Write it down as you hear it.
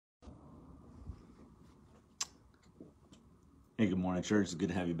Hey, good morning, church. It's good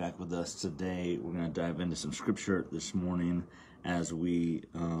to have you back with us today. We're going to dive into some scripture this morning as we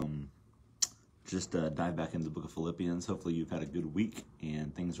just dive back into the book of Philippians. Hopefully you've had a good week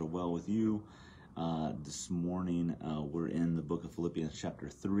and things are well with you. This morning we're in the book of Philippians chapter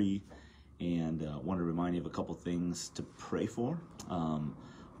 3, and I want to remind you of a couple things to pray for.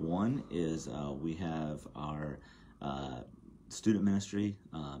 One is we have our student ministry,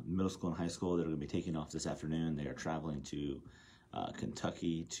 middle school and high school, that are going to be taking off this afternoon. They are traveling to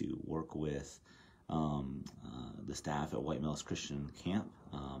Kentucky to work with the staff at White Mills Christian Camp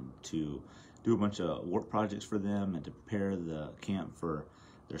to do a bunch of work projects for them and to prepare the camp for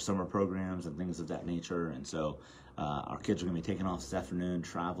their summer programs and things of that nature. And so our kids are going to be taking off this afternoon,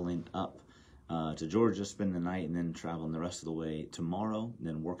 traveling up to Georgia, spending the night, and then traveling the rest of the way tomorrow, and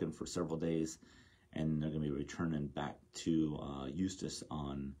then working for several days, and they're going to be returning back to Eustis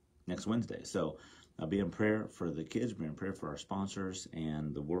on next Wednesday. So be in prayer for the kids, be in prayer for our sponsors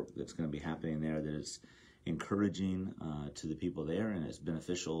and the work that's going to be happening there, that is encouraging to the people there, and it's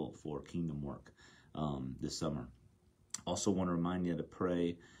beneficial for kingdom work this summer. Also want to remind you to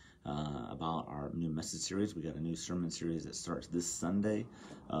pray about our new message series. We got a new sermon series that starts this Sunday.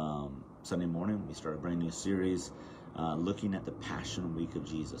 Sunday morning, we start a brand new series looking at the Passion Week of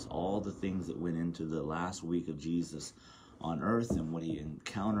Jesus, all the things that went into the last week of Jesus on earth and what he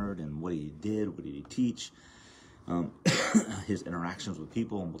encountered and what he did, what did he teach, his interactions with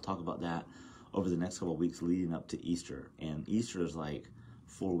people, and we'll talk about that over the next couple of weeks leading up to Easter. And Easter is like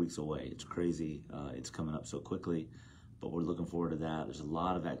 4 weeks away. It's crazy. It's coming up so quickly, but we're looking forward to that. There's a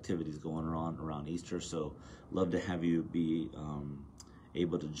lot of activities going on around Easter, so love to have you be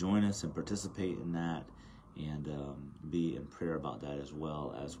able to join us and participate in that, and be in prayer about that as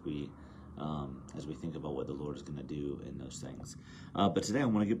well as we think about what the Lord is going to do in those things. But today I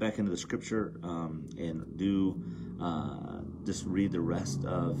want to get back into the scripture and do just read the rest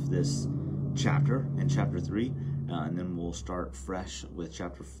of this chapter in chapter 3, and then we'll start fresh with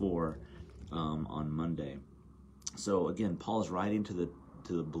chapter 4 on Monday. So again, Paul is writing to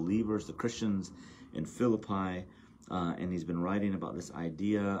the believers, the Christians in Philippi, and he's been writing about this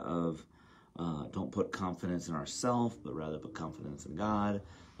idea of don't put confidence in ourselves, but rather put confidence in God.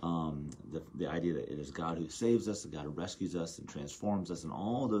 The idea that it is God who saves us, God who rescues us and transforms us, and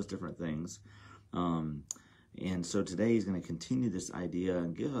all those different things. And so today he's going to continue this idea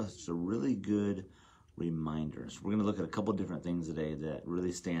and give us a really good reminders. We're going to look at a couple different things today that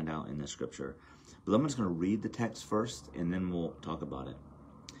really stand out in the scripture. But I'm just going to read the text first, and then we'll talk about it.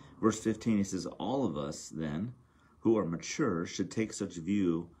 Verse 15, he says, "All of us, then, who are mature, should take such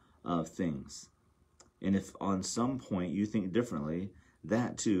view of things. And if on some point you think differently,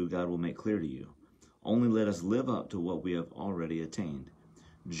 that too God will make clear to you. Only let us live up to what we have already attained.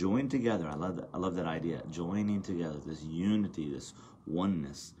 Join together." I love that idea. Joining together, this unity, this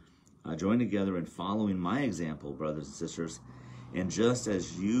oneness. Join together in following my example, brothers and sisters. And just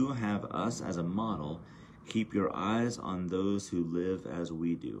as you have us as a model, keep your eyes on those who live as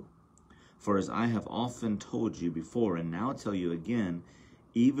we do. For as I have often told you before, and now tell you again,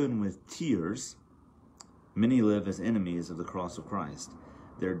 even with tears, many live as enemies of the cross of Christ.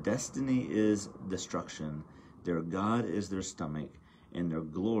 Their destiny is destruction, their God is their stomach, and their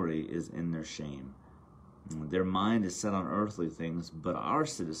glory is in their shame. Their mind is set on earthly things, but our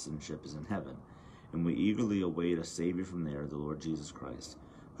citizenship is in heaven, and we eagerly await a Savior from there, the Lord Jesus Christ,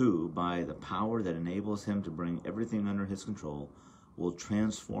 who, by the power that enables him to bring everything under his control, will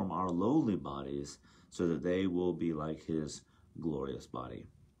transform our lowly bodies so that they will be like his glorious body.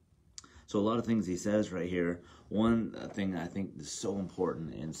 So a lot of things he says right here. One thing I think is so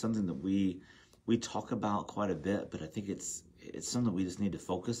important, and something that we talk about quite a bit, but I think it's something we just need to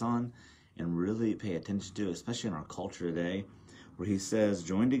focus on and really pay attention to, especially in our culture today, where he says,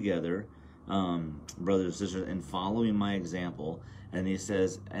 join together, brothers and sisters, in following my example. And he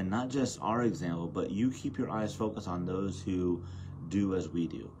says, and not just our example, but you keep your eyes focused on those who do as we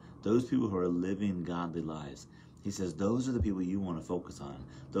do, those people who are living godly lives. He says, those are the people you want to focus on.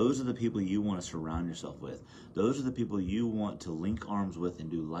 Those are the people you want to surround yourself with. Those are the people you want to link arms with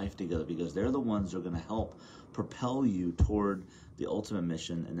and do life together, because they're the ones that are going to help propel you toward the ultimate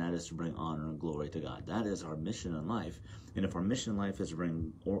mission, and that is to bring honor and glory to God. That is our mission in life. And if our mission in life is to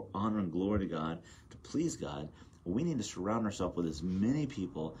bring honor and glory to God, to please God, we need to surround ourselves with as many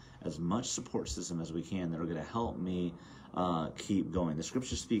people, as much support system as we can, that are going to help me keep going. The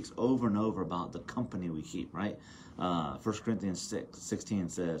scripture speaks over and over about the company we keep, right? 1 Corinthians 6:16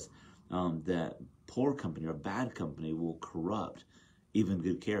 says that poor company or bad company will corrupt even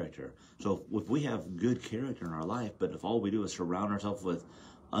good character. So if we have good character in our life, but if all we do is surround ourselves with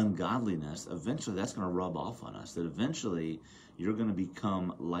ungodliness, eventually that's going to rub off on us. That eventually you're going to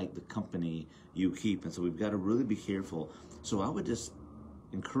become like the company you keep. And so we've got to really be careful. So I would just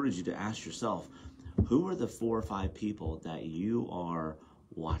encourage you to ask yourself, who are the 4 or 5 people that you are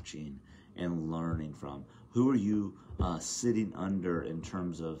watching and learning from? Who are you sitting under in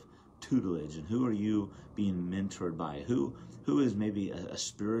terms of tutelage, and who are you being mentored by? Who is maybe a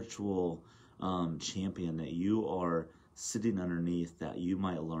spiritual champion that you are sitting underneath that you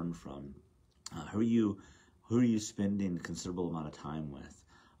might learn from? Who are you spending a considerable amount of time with?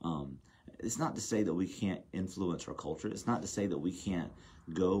 It's not to say that we can't influence our culture. It's not to say that we can't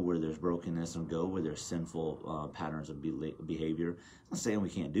go where there's brokenness and go where there's sinful patterns of behavior. I'm not saying we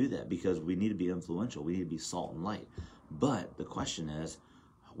can't do that, because we need to be influential. We need to be salt and light. But the question is,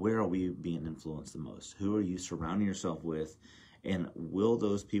 where are we being influenced the most? Who are you surrounding yourself with? And will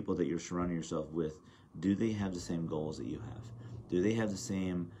those people that you're surrounding yourself with, do they have the same goals that you have? Do they have the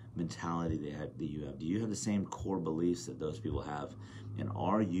same mentality that you have? Do you have the same core beliefs that those people have? And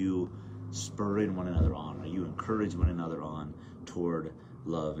are you spurring one another on? Are you encouraging one another on toward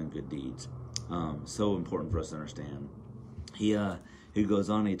love and good deeds? So important for us to understand. He goes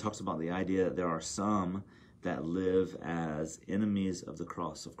on and he talks about the idea that there are some that live as enemies of the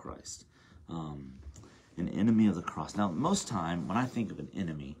cross of Christ. An enemy of the cross. Now, most time when I think of an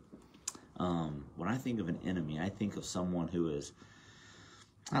enemy, I think of someone who is,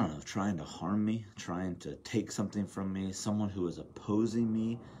 I don't know, trying to harm me, trying to take something from me, someone who is opposing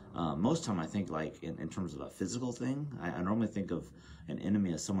me. Most time I think like in terms of a physical thing. I normally think of an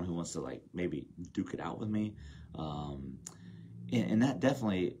enemy as someone who wants to like maybe duke it out with me. And that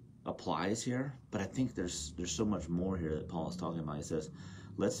definitely applies here, but I think there's so much more here that Paul is talking about. He says,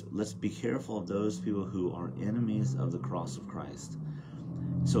 let's be careful of those people who are enemies of the cross of Christ.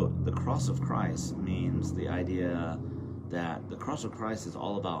 So the cross of Christ means the idea that the cross of Christ is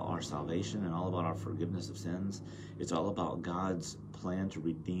all about our salvation and all about our forgiveness of sins. It's all about God's plan to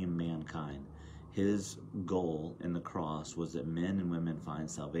redeem mankind. His goal in the cross was that men and women find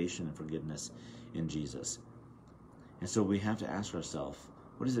salvation and forgiveness in Jesus. And so we have to ask ourselves,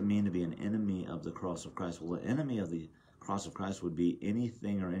 what does it mean to be an enemy of the cross of Christ? Well, an enemy of the cross of Christ would be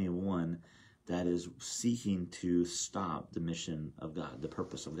anything or anyone that is seeking to stop the mission of God, the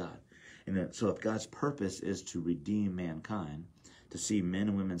purpose of God. And so if God's purpose is to redeem mankind, to see men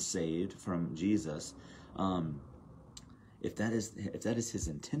and women saved from Jesus, if that is his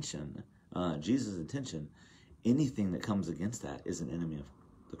intention, Jesus' intention, anything that comes against that is an enemy of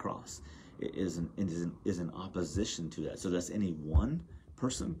the cross. It is in opposition to that. So that's any one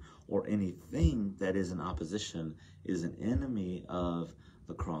person or anything that is in opposition is an enemy of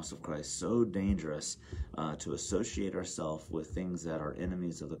the cross of Christ. So dangerous to associate ourselves with things that are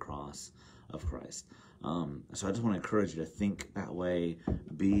enemies of the cross of Christ. So I just want to encourage you to think that way.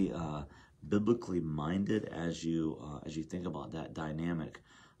 Be biblically minded as you think about that dynamic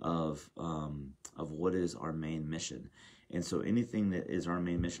of what is our main mission. And so anything that is our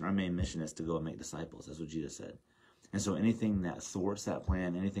main mission is to go and make disciples. That's what Jesus said. And so anything that thwarts that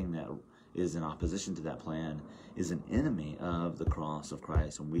plan, anything that is in opposition to that plan, is an enemy of the cross of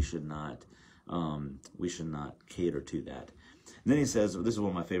Christ, and we should not cater to that. And then he says, this is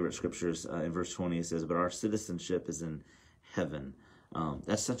one of my favorite scriptures, in verse 20, he says, but our citizenship is in heaven.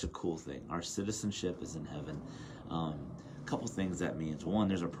 That's such a cool thing. Our citizenship is in heaven. A couple things that means. One,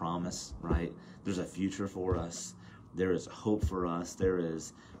 there's a promise, right? There's a future for us. There is hope for us. There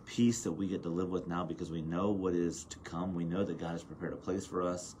is peace that we get to live with now because we know what is to come. We know that God has prepared a place for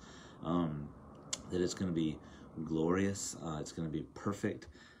us, that it's going to be glorious. It's going to be perfect.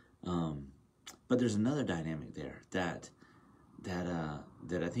 But there's another dynamic there that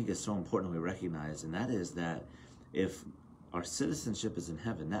I think is so important we recognize, and that is that if our citizenship is in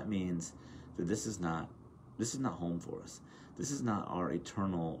heaven, that means that this is not home for us. This is not our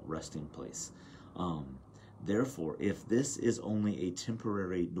eternal resting place. Therefore, if this is only a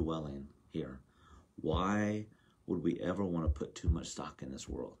temporary dwelling here, why would we ever want to put too much stock in this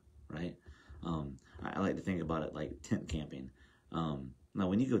world, right? I like to think about it like tent camping. Now,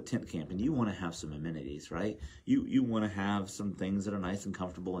 when you go tent camping, you want to have some amenities, right? You want to have some things that are nice and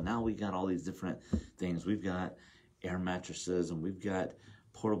comfortable. And now we got all these different things. We've got air mattresses, and we've got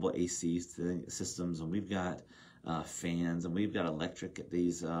portable AC systems, and we've got fans, and we've got electric at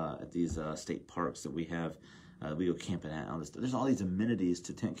these state parks that we have. We go camping at. There's all these amenities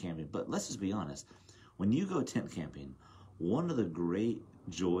to tent camping. But let's just be honest. When you go tent camping, one of the great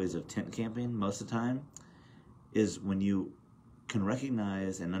joys of tent camping most of the time is when you can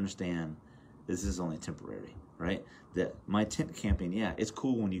recognize and understand this is only temporary, right? That my tent camping, yeah, it's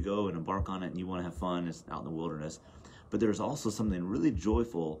cool when you go and embark on it and you want to have fun. It's out in the wilderness. But there's also something really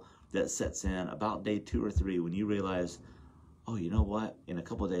joyful that sets in about day 2 or 3 when you realize, oh, you know what? In a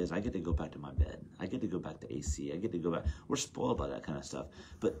couple of days, I get to go back to my bed. I get to go back to AC. I get to go back. We're spoiled by that kind of stuff.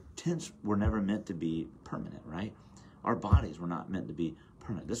 But tents were never meant to be permanent, right? Our bodies were not meant to be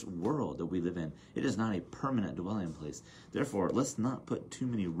permanent. This world that we live in, it is not a permanent dwelling place. Therefore, let's not put too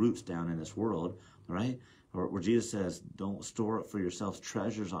many roots down in this world, right? Where Jesus says, don't store up for yourselves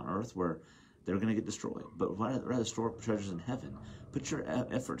treasures on earth where they're going to get destroyed. But rather store up treasures in heaven. Put your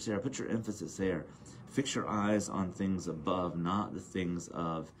efforts there. Put your emphasis there. Fix your eyes on things above, not the things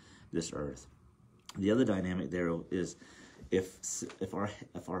of this earth. The other dynamic there is if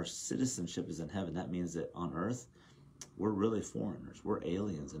our citizenship is in heaven, that means that on earth, we're really foreigners. We're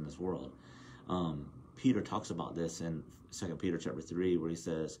aliens in this world. Peter talks about this in 2 Peter chapter 3, where he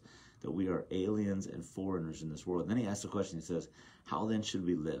says that we are aliens and foreigners in this world. And then he asks the question, he says, how then should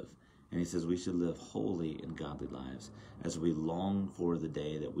we live? And he says we should live holy and godly lives as we long for the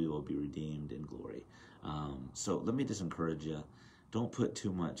day that we will be redeemed in glory. So let me just encourage you, don't put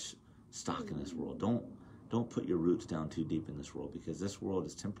too much stock in this world. Don't put your roots down too deep in this world, because this world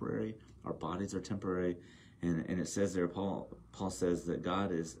is temporary. Our bodies are temporary. And it says there, Paul says that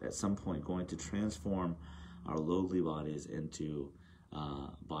God is at some point going to transform our lowly bodies into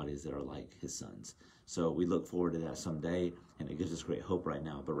bodies that are like his sons. So we look forward to that someday, and it gives us great hope right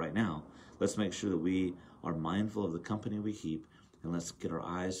now. But right now, let's make sure that we are mindful of the company we keep, and let's get our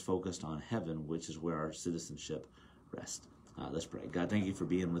eyes focused on heaven, which is where our citizenship rests. Let's pray. God, thank you for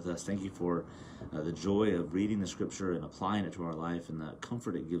being with us. Thank you for the joy of reading the scripture and applying it to our life, and the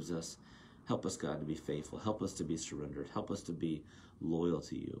comfort it gives us. Help us, God, to be faithful. Help us to be surrendered. Help us to be loyal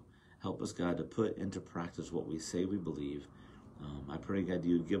to you. Help us, God, to put into practice what we say we believe. I pray, God,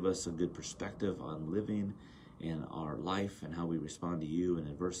 you would give us a good perspective on living in our life and how we respond to you in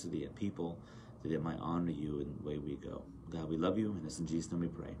adversity and people, that it might honor you in the way we go. God, we love you, and it's in Jesus' name we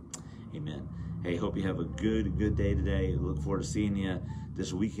pray. Amen. Hey, hope you have a good day today. Look forward to seeing you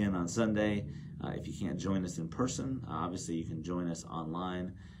this weekend on Sunday. If you can't join us in person, obviously you can join us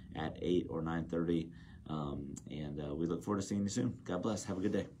online at 8 or 9:30. And we look forward to seeing you soon. God bless. Have a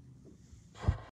good day.